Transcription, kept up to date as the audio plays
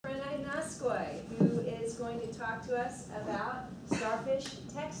who is going to talk to us about Starfish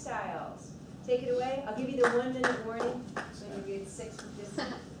Textiles. Take it away. I'll give you the 1 minute warning when you get 6 with this.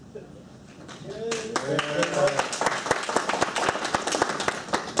 Get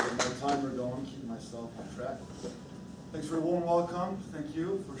my timer going, keep myself on track. Thanks for a warm welcome. Thank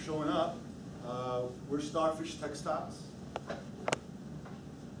you for showing up. We're Starfish Textiles.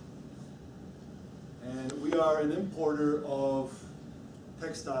 And we are an importer of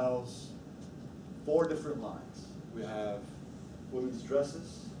textiles, 4 different lines. We have women's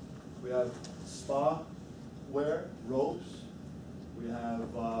dresses, we have spa wear, robes, we have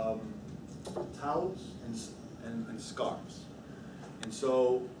towels and scarves. And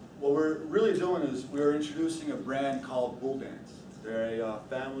so what we're really doing is we're introducing a brand called Bull Dance. They're a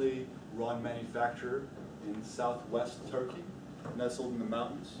family-run manufacturer in southwest Turkey, nestled in the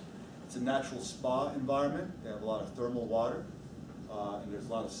mountains. It's a natural spa environment. They have a lot of thermal water, and there's a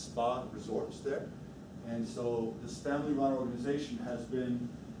lot of spa resorts there. And so this family-run organization has been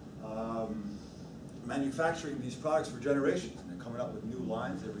manufacturing these products for generations. And they're coming up with new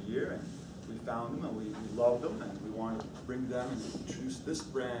lines every year, and we found them and we love them, and we wanted to bring them and introduce this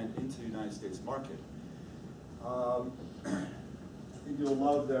brand into the United States market. I think you'll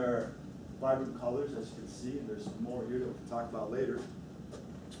love their vibrant colors, as you can see, and there's some more here that we can talk about later.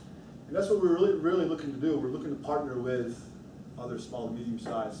 And that's what we're really looking to do. We're looking to partner with other small to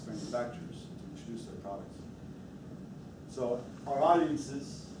medium-sized manufacturers to introduce their products. So our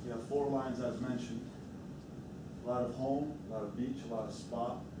audiences, we have 4 lines as mentioned. A lot of home, a lot of beach, a lot of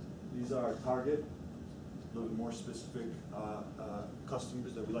spa. These are our target, a little bit more specific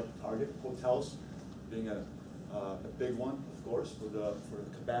customers that we like to target. Hotels being a big one, of course, for the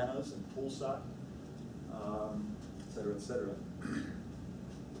cabanas and poolside, et cetera, et cetera.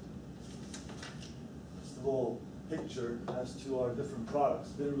 Little picture as to our different products.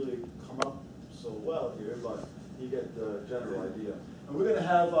 Didn't really come up so well here, but you get the general idea. And we're going to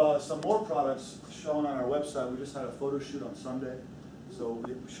have some more products shown on our website. We just had a photo shoot on Sunday, so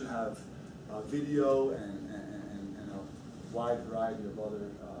we should have video and a wide variety of other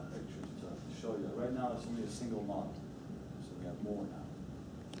pictures to show you. Right now it's only a single model, so we have more now.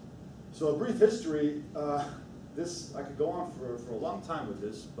 So a brief history. This I could go on for a long time with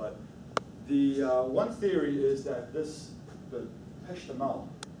this, but the one theory is that the peshtemals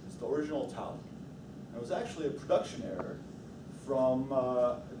is the original towel. And it was actually a production error from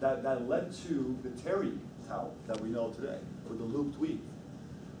that led to the terry towel that we know today, with the looped weave.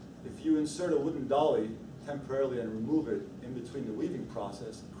 If you insert a wooden dolly temporarily and remove it in between the weaving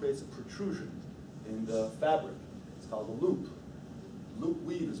process, it creates a protrusion in the fabric. It's called a loop. Loop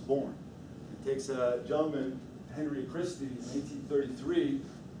weave is born. It takes a gentleman, Henry Christie, in 1833,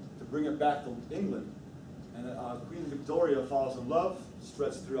 to bring it back to England, and Queen Victoria falls in love,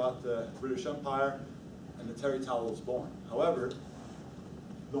 spreads throughout the British Empire, and the terry towel was born. However,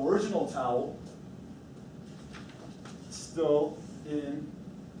 the original towel is still in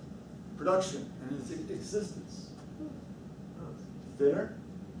production and in existence. Thinner,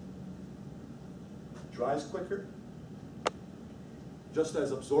 dries quicker, just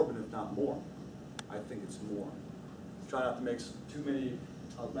as absorbent, if not more. I think it's more. Try not to make too many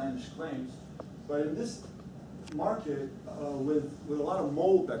outlandish claims, but in this market, with a lot of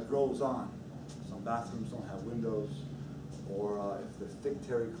mold that grows on, some bathrooms don't have windows, or if the thick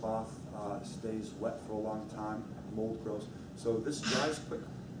terry cloth stays wet for a long time, mold grows. So this dries quicker,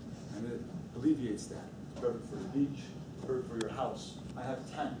 and it alleviates that. It's perfect for the beach, perfect for your house. I have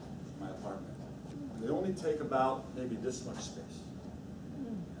 10 in my apartment. And they only take about maybe this much space.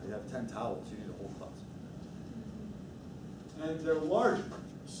 You have 10 towels, you need a whole closet. And they're larger.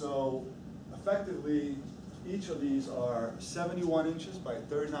 So effectively, each of these are 71 inches by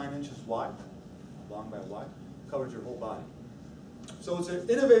 39 inches wide, long by wide, covers your whole body. So it's an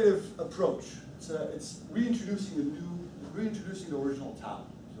innovative approach. It's reintroducing the original towel.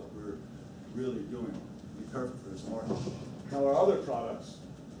 So we're really doing it. Be perfect for this market. Now our other products,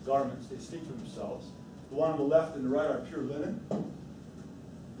 garments, they speak for themselves. The one on the left and the right are pure linen.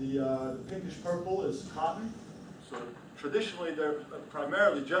 The pinkish purple is cotton. So traditionally,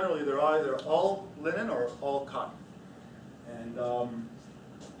 generally, they're either all linen or all cotton. And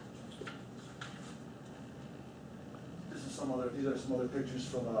these are some other pictures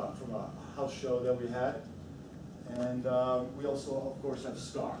from a house show that we had. And we also, of course, have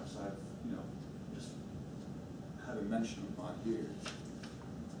scarves. Just haven't mentioned them on here.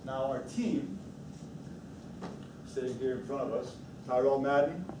 Now our team, sitting here in front of us, Tyrell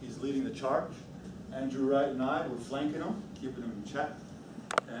Madden, he's leading the charge. Andrew Wright and I, we're flanking him, keeping him in check.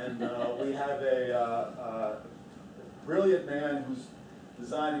 And we have a brilliant man who's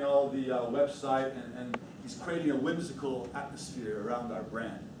designing all the website, and he's creating a whimsical atmosphere around our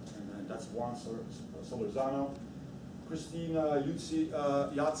brand. And that's Juan Solorzano. Christina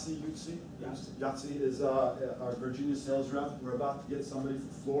Yahtzee is our Virginia sales rep. We're about to get somebody from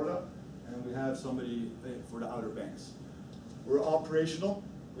Florida, and we have somebody for the Outer Banks. We're operational.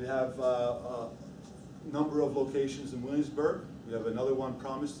 We have a number of locations in Williamsburg. We have another one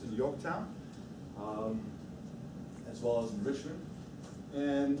promised in Yorktown, as well as in Richmond.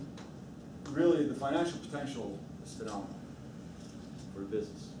 And really, the financial potential is phenomenal for the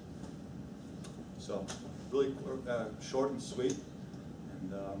business. So, really short and sweet,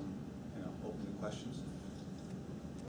 and open to questions.